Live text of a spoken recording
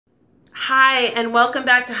Hi, and welcome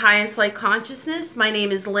back to Highest Light Consciousness. My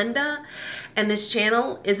name is Linda, and this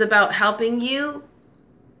channel is about helping you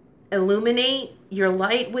illuminate your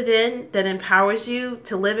light within that empowers you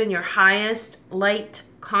to live in your highest light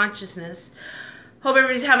consciousness. Hope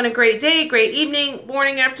everybody's having a great day, great evening,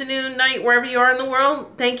 morning, afternoon, night, wherever you are in the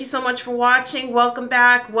world. Thank you so much for watching. Welcome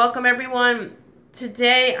back. Welcome, everyone.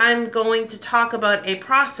 Today, I'm going to talk about a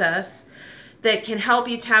process that can help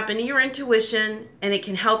you tap into your intuition, and it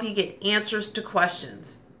can help you get answers to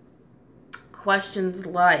questions. Questions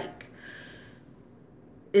like,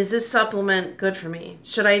 is this supplement good for me?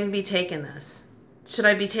 Should I even be taking this? Should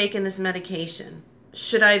I be taking this medication?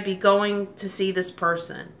 Should I be going to see this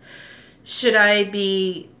person? Should I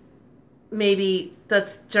be, maybe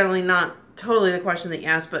that's generally not totally the question that you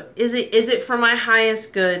ask, but is it for my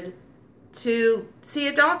highest good to see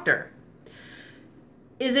a doctor?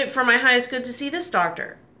 Is it for my highest good to see this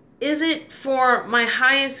doctor? Is it for my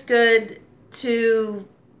highest good to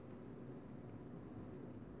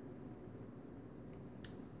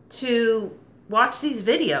watch these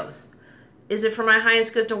videos? Is it for my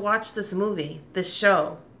highest good to watch this movie, this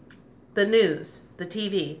show, the news, the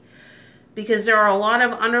TV? Because there are a lot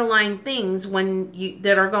of underlying things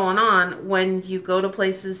that are going on when you go to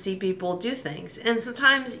places, see people, do things. And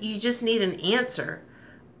sometimes you just need an answer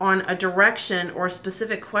on a direction or a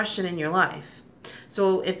specific question in your life.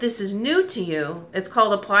 So if this is new to you, it's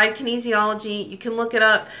called Applied Kinesiology. You can look it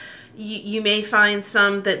up. You may find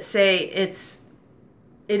some that say it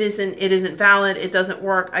isn't valid, it doesn't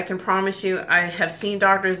work. I can promise you, I have seen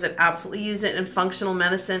doctors that absolutely use it in functional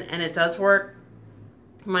medicine, and it does work.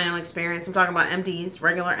 From my own experience, I'm talking about MDs,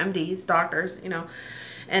 regular MDs, doctors,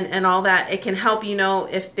 and all that. It can help you know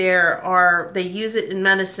if they use it in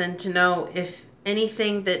medicine to know if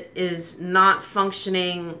anything that is not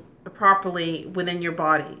functioning properly within your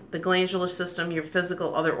body, the glandular system, your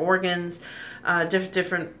physical, other organs,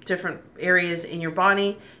 different areas in your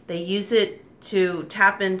body, they use it to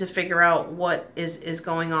tap in to figure out what is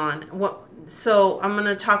going on. So I'm going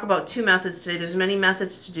to talk about two methods today. There's many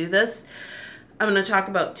methods to do this. I'm going to talk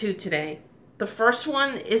about two today. The first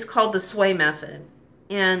one is called the sway method,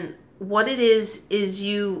 and what it is this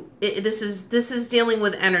is dealing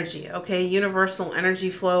with energy, okay? Universal energy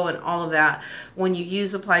flow and all of that. When you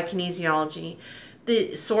use Applied Kinesiology,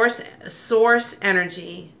 the source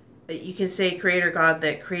energy, you can say Creator God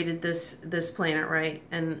that created this planet, right?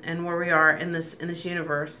 And where we are in this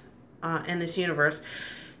universe, that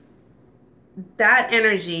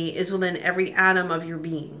energy is within every atom of your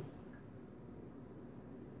being.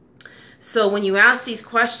 So when you ask these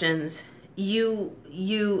questions,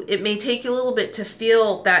 it may take you a little bit to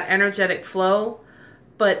feel that energetic flow,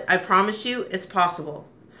 but I promise you it's possible.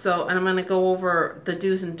 So, and I'm going to go over the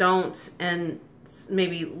do's and don'ts and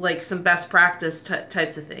maybe like some best practice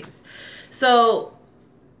types of things. So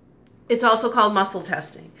it's also called muscle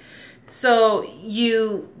testing. So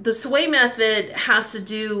the sway method has to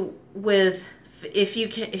do with if you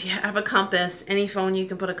have a compass, any phone, you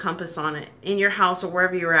can put a compass on it in your house or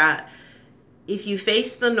wherever you're at. If you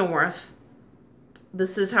face the north,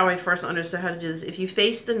 this is how I first understood how to do this. If you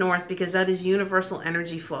face the north, because that is universal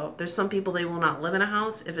energy flow. There's some people, they will not live in a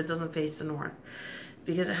house if it doesn't face the north,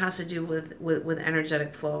 because it has to do with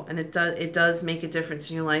energetic flow, and it does make a difference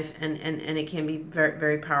in your life, and it can be very,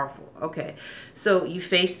 very powerful. Okay, so you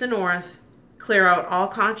face the north, clear out all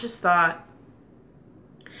conscious thought,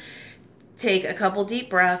 take a couple deep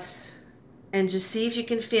breaths, and just see if you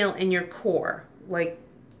can feel in your core, like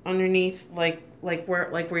underneath, like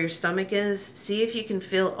where your stomach is. See if you can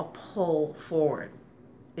feel a pull forward.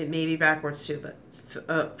 It may be backwards too,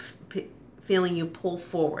 but feeling you pull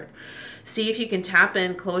forward. See if you can tap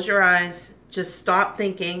in, close your eyes, just stop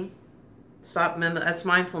thinking. Stop. Remember, that's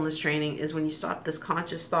mindfulness training, is when you stop this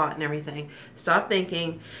conscious thought and everything. Stop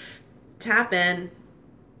thinking. Tap in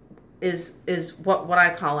is what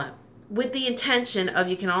I call it. With the intention of,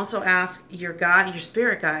 you can also ask your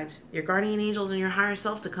spirit guides, your guardian angels, and your higher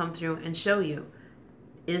self to come through and show you,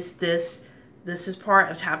 is this is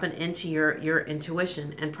part of tapping into your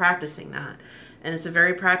intuition and practicing that. And it's a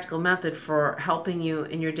very practical method for helping you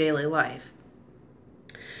in your daily life.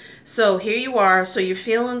 So here you are. So you're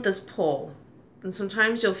feeling this pull, and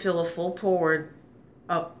sometimes you'll feel a pull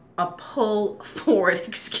forward,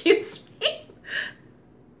 excuse me,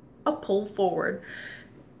 a pull forward.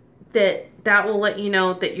 That will let you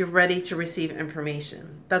know that you're ready to receive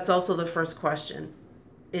information. That's also the first question,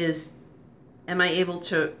 is, am I able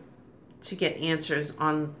to get answers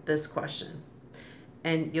on this question?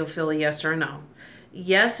 And you'll feel a yes or a no.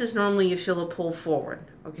 Yes is normally you feel a pull forward,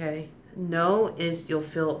 okay? No is you'll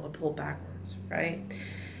feel a pull backwards, right?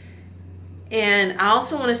 And I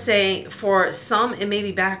also want to say, for some, it may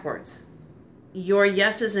be backwards. Your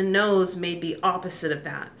yeses and nos may be opposite of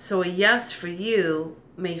that. So a yes for you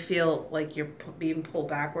may feel like you're being pulled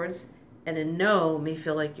backwards, and a no may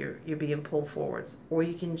feel like you're being pulled forwards. Or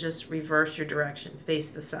you can just reverse your direction,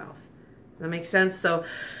 face the south. Does that make sense? So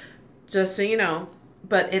just so you know,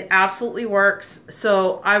 but it absolutely works.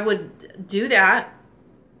 So I would do that.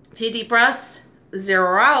 A few deep breaths,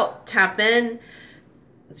 zero out, tap in.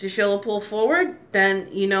 Once you feel a pull forward, then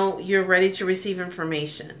you know you're ready to receive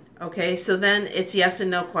information. Okay, so then it's yes and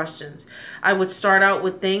no questions. I would start out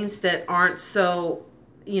with things that aren't so,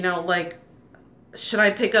 like, should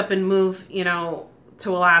I pick up and move, to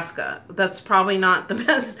Alaska? That's probably not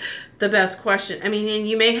the best question. I mean, and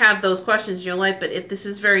you may have those questions in your life, but if this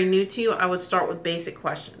is very new to you, I would start with basic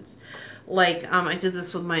questions. Like, I did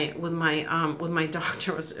this with my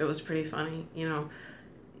doctor. It was pretty funny,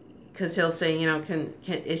 because he'll say,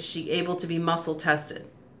 is she able to be muscle tested?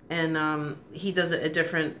 And he does it a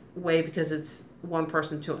different way because it's one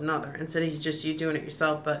person to another instead of just you doing it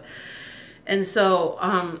yourself. And so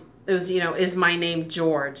it was, is my name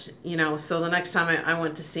George? So the next time I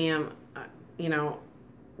went to see him,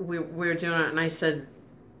 we were doing it, and I said,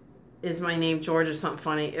 is my name George, or something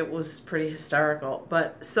funny. It was pretty hysterical.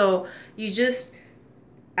 But so you just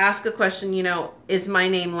ask a question, is my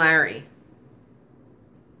name Larry?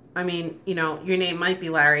 I mean, your name might be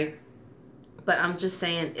Larry, but I'm just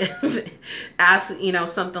saying, ask,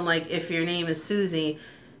 something like, if your name is Susie,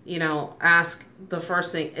 ask the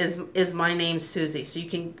first thing, is my name Susie? So you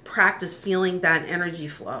can practice feeling that energy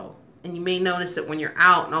flow. And you may notice it when you're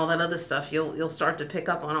out and all that other stuff. You'll start to pick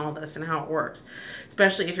up on all this and how it works,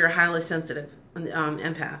 especially if you're a highly sensitive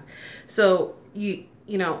empath. So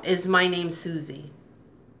is my name Susie?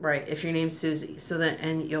 Right, if your name's Susie. So then,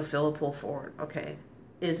 and you'll feel a pull forward. Okay.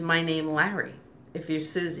 Is my name Larry? If you're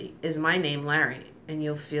Susie, is my name Larry? And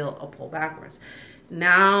you'll feel a pull backwards.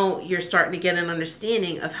 Now you're starting to get an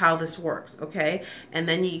understanding of how this works, okay? And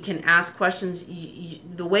then you can ask questions.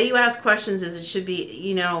 The way you ask questions is, it should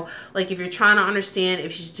be, like if you're trying to understand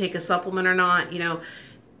if you should take a supplement or not,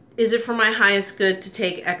 is it for my highest good to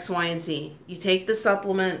take X, Y, and Z? You take the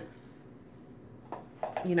supplement,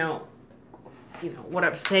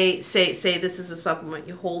 whatever. Say this is a supplement.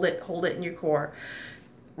 You hold it in your core,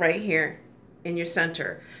 right here in your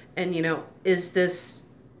center, and is this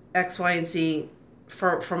X, Y, and Z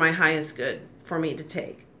for my highest good for me to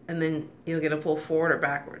take? And then you'll get a pull forward or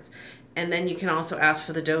backwards. And then you can also ask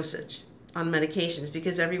for the dosage on medications,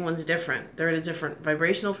 because everyone's different. They're at a different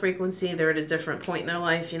vibrational frequency. They're at a different point in their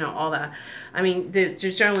life, all that. I mean,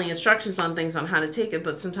 there's generally instructions on things on how to take it,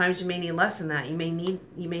 but sometimes you may need less than that. You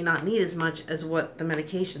may not need as much as what the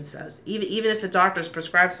medication says, even if the doctor's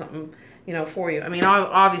prescribed something, for you. I mean,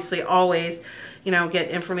 obviously always, get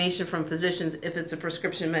information from physicians if it's a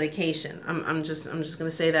prescription medication. I'm just going to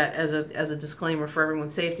say that as a disclaimer for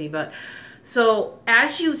everyone's safety. But so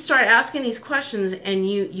as you start asking these questions and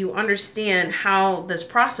you understand how this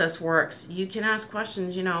process works, you can ask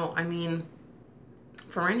questions,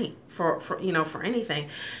 for anything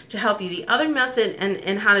to help you. The other method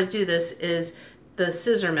and how to do this is the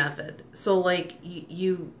scissor method. So like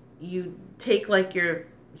you take like your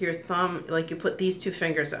thumb, like you put these two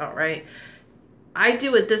fingers out, right? I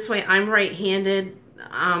do it this way. I'm right-handed.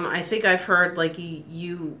 I think I've heard like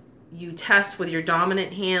you test with your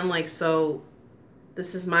dominant hand, like so.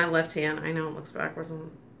 This is my left hand. I know it looks backwards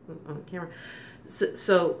on camera.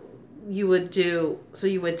 So you would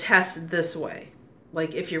test this way,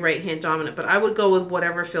 like if you're right hand dominant. But I would go with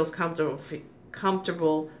whatever feels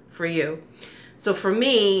comfortable for you. So for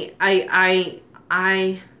me, I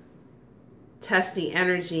test the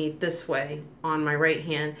energy this way on my right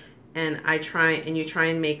hand, and you try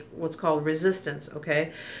and make what's called resistance.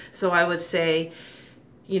 Okay, so I would say,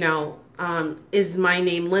 is my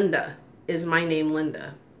name Linda? Is my name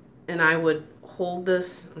Linda? And I would hold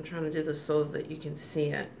this. I'm trying to do this so that you can see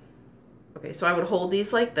it. Okay, so I would hold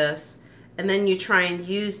these like this, and then you try and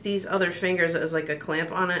use these other fingers as like a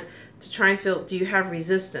clamp on it to try and feel, do you have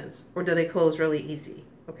resistance, or do they close really easy?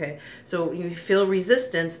 Okay, so you feel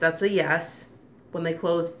resistance, that's a yes. When they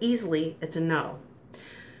close easily, it's a no.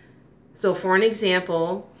 So for an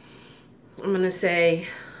example, I'm going to say,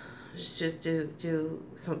 just do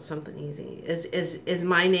something easy. Is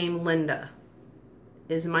my name Linda?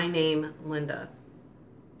 Is my name Linda?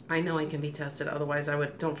 I know I can be tested, otherwise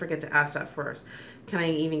don't forget to ask that first. Can I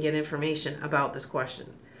even get information about this question?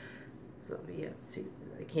 So yeah, see,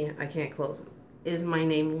 I can't close them. Is my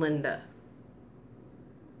name Linda?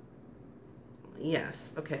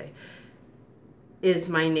 Yes, okay. Is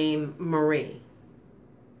my name Marie?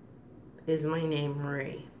 Is my name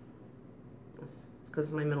Marie? It's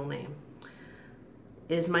because of my middle name.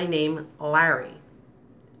 Is my name Larry?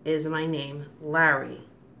 Is my name Larry?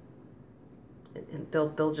 And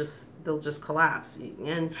they'll just collapse.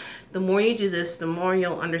 And the more you do this, the more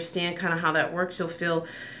you'll understand kind of how that works. You'll feel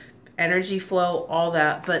energy flow, all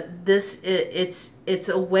that. But it's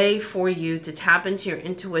a way for you to tap into your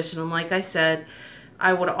intuition. And like I said,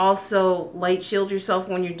 I would also light shield yourself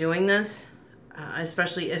when you're doing this,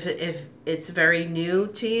 especially if it's very new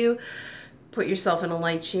to you. Put yourself in a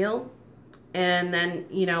light shield. And then,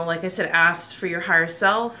 you know, like I said, ask for your higher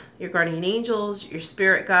self, your guardian angels, your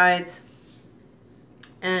spirit guides,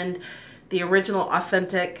 and the original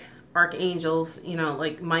authentic archangels, you know,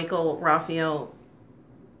 like Michael, Raphael.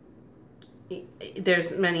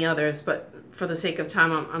 There's many others, but for the sake of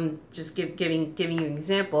time, I'm just giving you an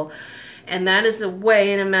example. And that is a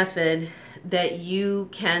way and a method that you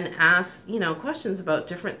can ask, you know, questions about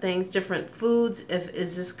different things, different foods.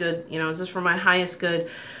 Is this good? You know, is this for my highest good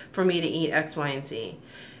for me to eat X, Y, and Z?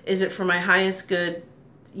 Is it for my highest good,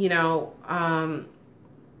 you know,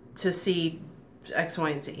 to see X, Y,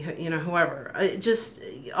 and Z, you know, whoever, just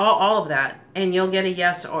all of that. And you'll get a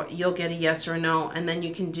yes or a no. And then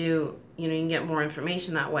you can do, you know, you can get more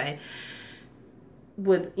information that way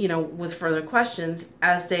with, you know, with further questions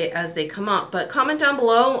as they come up. But comment down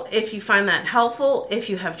below if you find that helpful, if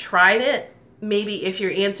you have tried it, maybe if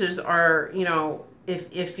your answers are, you know,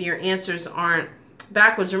 if your answers aren't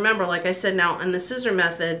backwards. Remember, like I said, now in the scissor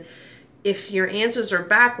method, if your answers are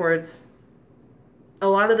backwards, a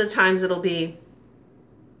lot of the times it'll be,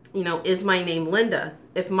 you know, is my name Linda?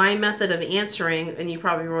 If my method of answering, and you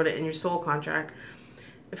probably wrote it in your soul contract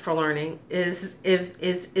for learning, is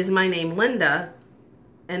my name Linda,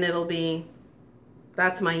 and it'll be,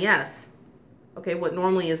 that's my yes. Okay, what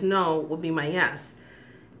normally is no would be my yes.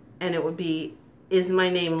 And it would be, is my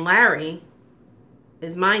name Larry?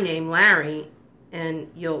 Is my name Larry?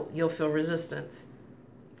 And you'll feel resistance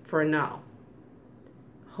for a no.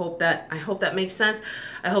 I hope that makes sense.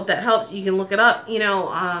 I hope that helps. You can look it up. You know,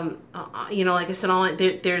 like I said,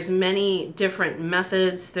 there's many different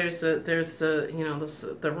methods. There's the you know,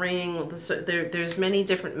 the ring. There's many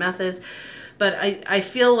different methods. But I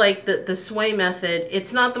feel like the sway method,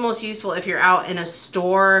 it's not the most useful if you're out in a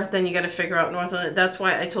store. Then you got to figure out north of it. That's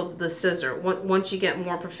why I told the scissor. Once you get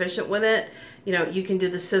more proficient with it, you know, you can do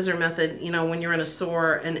the scissor method, you know, when you're in a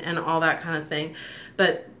store and all that kind of thing.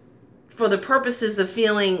 But for the purposes of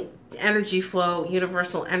feeling energy flow,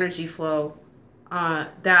 universal energy flow,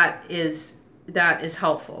 that is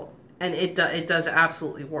helpful, and it does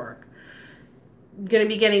absolutely work. Going to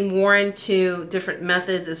be getting more into different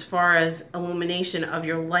methods as far as illumination of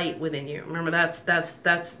your light within you. Remember, that's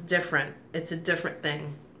different. It's a different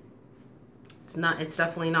thing. It's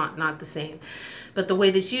definitely not the same. But the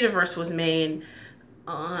way this universe was made,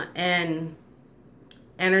 and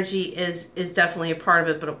energy is definitely a part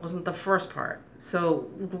of it, but it wasn't the first part.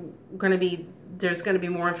 So there's going to be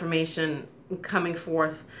more information coming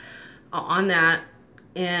forth on that.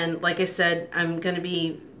 And like I said, I'm going to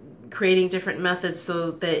be creating different methods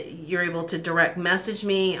so that you're able to direct message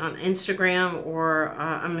me on Instagram, or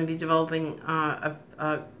I'm going to be developing a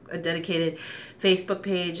dedicated Facebook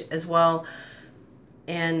page as well,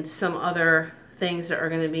 and some other things that are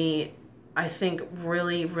going to be, I think,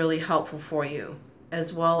 really, really helpful for you,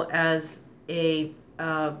 as well as a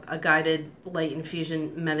guided light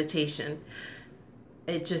infusion meditation.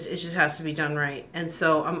 It just has to be done right. And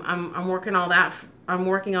so I'm working all that. I'm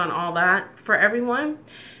working on all that for everyone.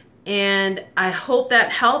 And I hope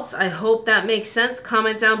that helps. I hope that makes sense.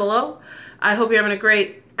 Comment down below. I hope you're having a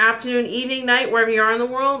great afternoon, evening, night, wherever you are in the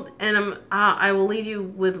world. And I will leave you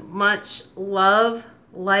with much love,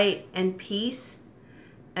 light, and peace.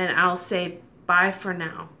 And I'll say bye for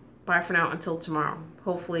now. Bye for now until tomorrow.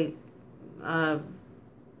 Hopefully,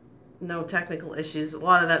 no technical issues. A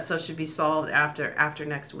lot of that stuff should be solved after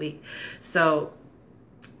next week. So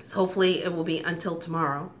hopefully it will be until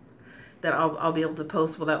tomorrow that I'll be able to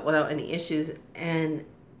post without any issues. And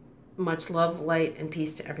much love, light, and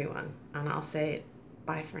peace to everyone. And I'll say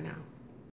bye for now.